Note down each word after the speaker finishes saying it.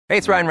Hey,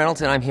 it's Ryan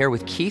Reynolds, and I'm here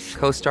with Keith,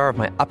 co-star of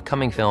my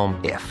upcoming film,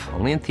 If,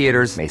 only in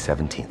theaters May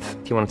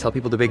 17th. Do you want to tell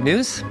people the big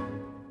news?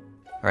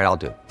 All right, I'll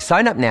do it.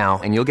 Sign up now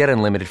and you'll get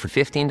unlimited for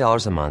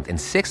 $15 a month and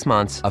 6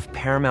 months of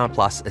Paramount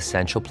Plus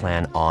Essential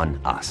Plan on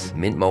us.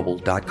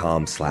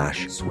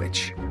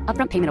 MintMobile.com/switch.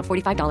 Upfront payment of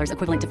 $45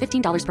 equivalent to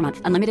 $15 per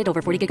month. Unlimited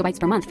over 40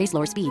 gigabytes per month. Face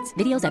lower speeds.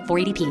 Videos at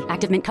 480p.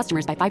 Active Mint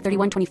customers by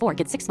 531.24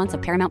 get 6 months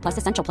of Paramount Plus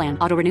Essential Plan.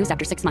 Auto renews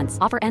after 6 months.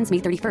 Offer ends May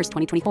 31st,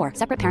 2024.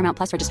 Separate Paramount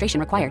Plus registration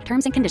required.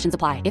 Terms and conditions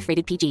apply if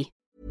rated PG.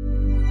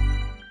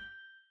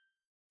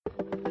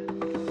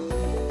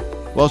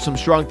 Well, some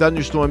strong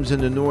thunderstorms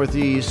in the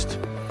Northeast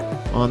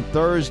on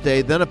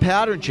Thursday, then a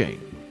pattern change.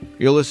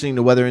 You're listening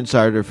to Weather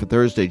Insider for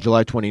Thursday,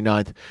 July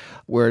 29th.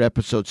 We're at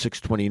episode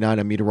 629.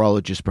 I'm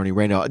meteorologist Bernie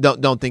Rayno.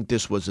 Don't think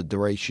this was a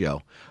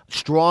derecho.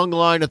 Strong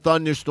line of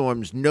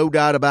thunderstorms, no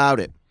doubt about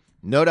it.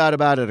 No doubt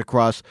about it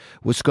across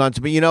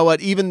Wisconsin. But you know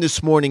what? Even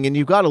this morning, and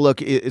you've got to look,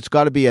 it's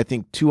got to be, I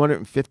think,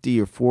 250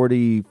 or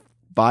 45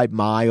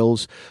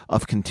 miles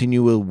of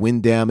continual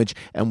wind damage.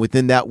 And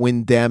within that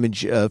wind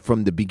damage,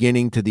 from the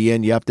beginning to the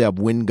end, you have to have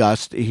wind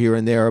gusts here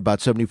and there,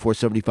 about 74,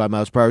 75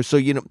 miles per hour. So,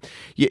 you know,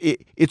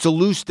 it's a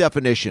loose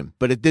definition,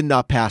 but it did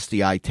not pass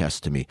the eye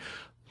test to me.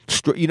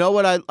 You know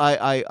what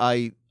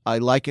I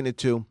liken it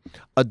to?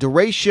 A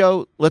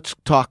derecho, let's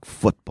talk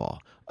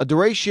football. A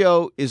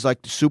derecho is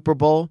like the Super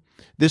Bowl.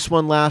 This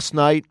one last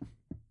night,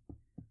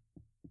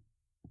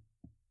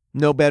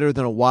 no better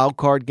than a wild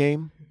card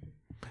game.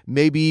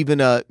 Maybe even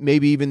the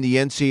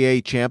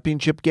NCAA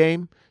championship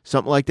game,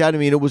 something like that. I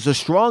mean, it was a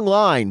strong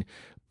line,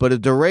 but a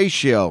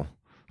derecho,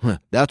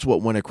 that's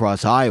what went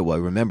across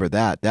Iowa. Remember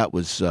that. That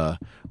was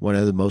one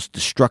of the most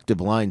destructive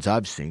lines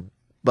I've seen.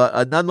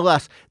 But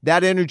nonetheless,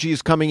 that energy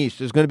is coming east.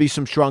 There's going to be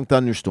some strong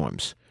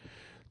thunderstorms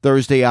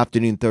Thursday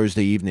afternoon,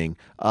 Thursday evening.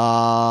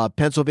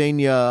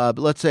 Pennsylvania,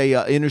 let's say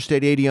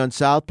Interstate 80 on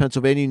south,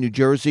 Pennsylvania, New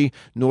Jersey,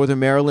 Northern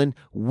Maryland.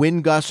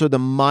 Wind gusts are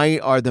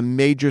the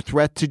major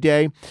threat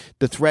today.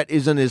 The threat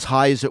isn't as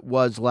high as it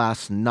was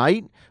last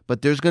night,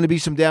 but there's going to be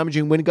some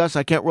damaging wind gusts.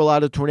 I can't rule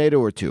out a tornado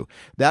or two.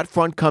 That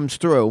front comes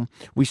through.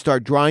 We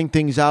start drying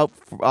things out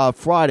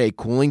Friday,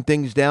 cooling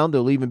things down.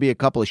 There'll even be a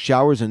couple of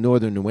showers in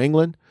northern New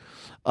England.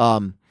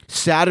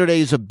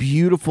 Saturday is a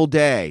beautiful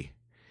day.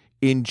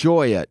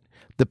 Enjoy it.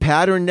 The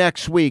pattern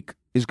next week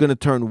is going to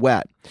turn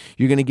wet.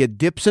 You're going to get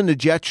dips in the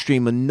jet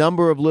stream, a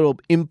number of little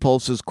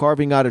impulses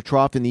carving out a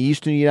trough in the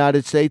eastern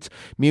United States.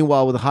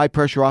 Meanwhile, with high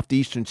pressure off the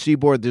eastern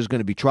seaboard, there's going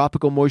to be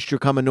tropical moisture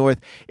coming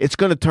north. It's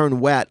going to turn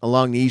wet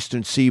along the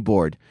eastern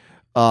seaboard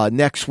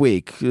next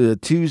week.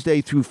 Tuesday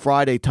through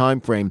Friday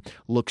timeframe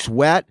looks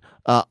wet,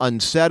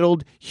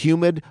 unsettled,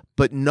 humid,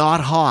 but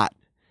not hot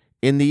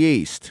in the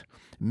east.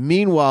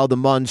 Meanwhile, the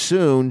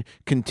monsoon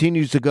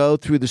continues to go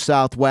through the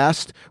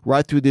southwest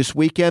right through this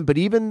weekend. But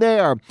even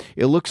there,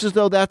 it looks as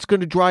though that's going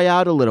to dry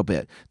out a little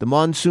bit. The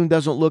monsoon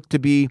doesn't look to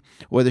be,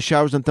 or the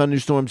showers and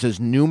thunderstorms, as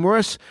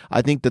numerous.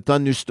 I think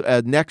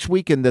the next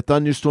weekend, the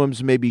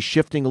thunderstorms may be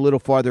shifting a little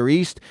farther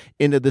east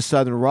into the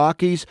southern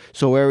Rockies.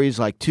 So areas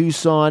like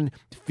Tucson,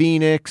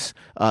 Phoenix,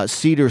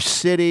 Cedar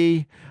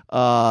City,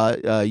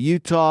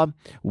 Utah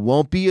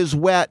won't be as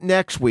wet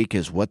next week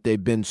as what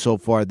they've been so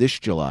far this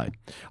July.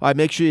 All right,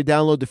 make sure you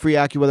download the free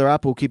AccuWeather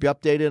app. We'll keep you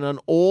updated on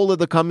all of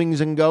the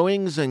comings and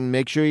goings, and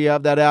make sure you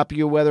have that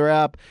AccuWeather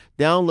app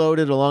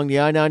downloaded along the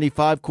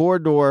I-95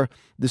 corridor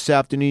this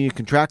afternoon. You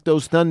can track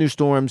those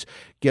thunderstorms,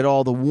 get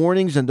all the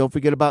warnings, and don't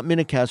forget about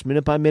Minutecast,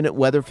 minute-by-minute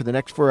weather for the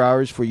next 4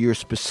 hours for your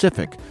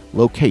specific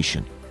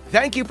location.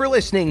 Thank you for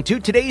listening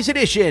to today's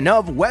edition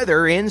of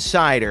Weather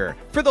Insider.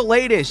 For the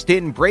latest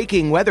in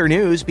breaking weather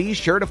news, be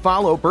sure to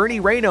follow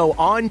Bernie Rayno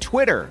on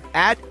Twitter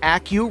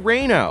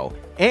 @AccuRayno.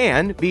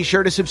 And be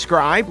sure to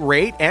subscribe,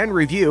 rate, and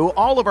review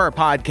all of our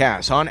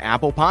podcasts on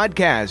Apple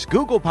Podcasts,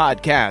 Google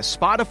Podcasts,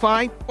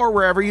 Spotify, or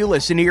wherever you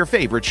listen to your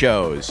favorite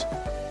shows.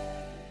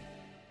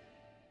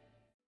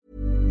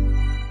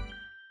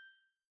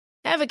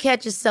 Ever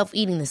catch yourself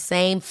eating the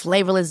same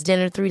flavorless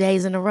dinner 3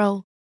 days in a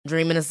row?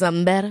 Dreaming of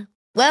something better?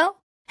 Well,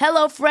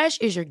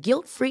 HelloFresh is your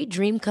guilt-free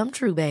dream come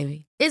true,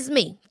 baby. It's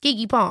me,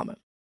 Keke Palmer.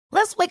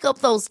 Let's wake up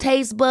those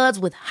taste buds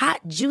with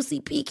hot, juicy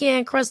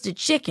pecan-crusted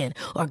chicken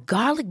or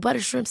garlic butter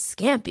shrimp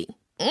scampi.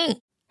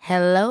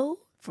 Hello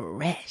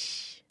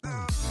Fresh.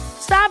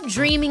 Stop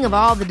dreaming of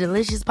all the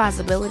delicious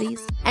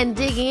possibilities and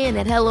dig in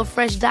at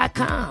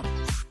HelloFresh.com.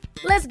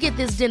 Let's get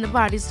this dinner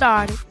party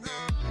started.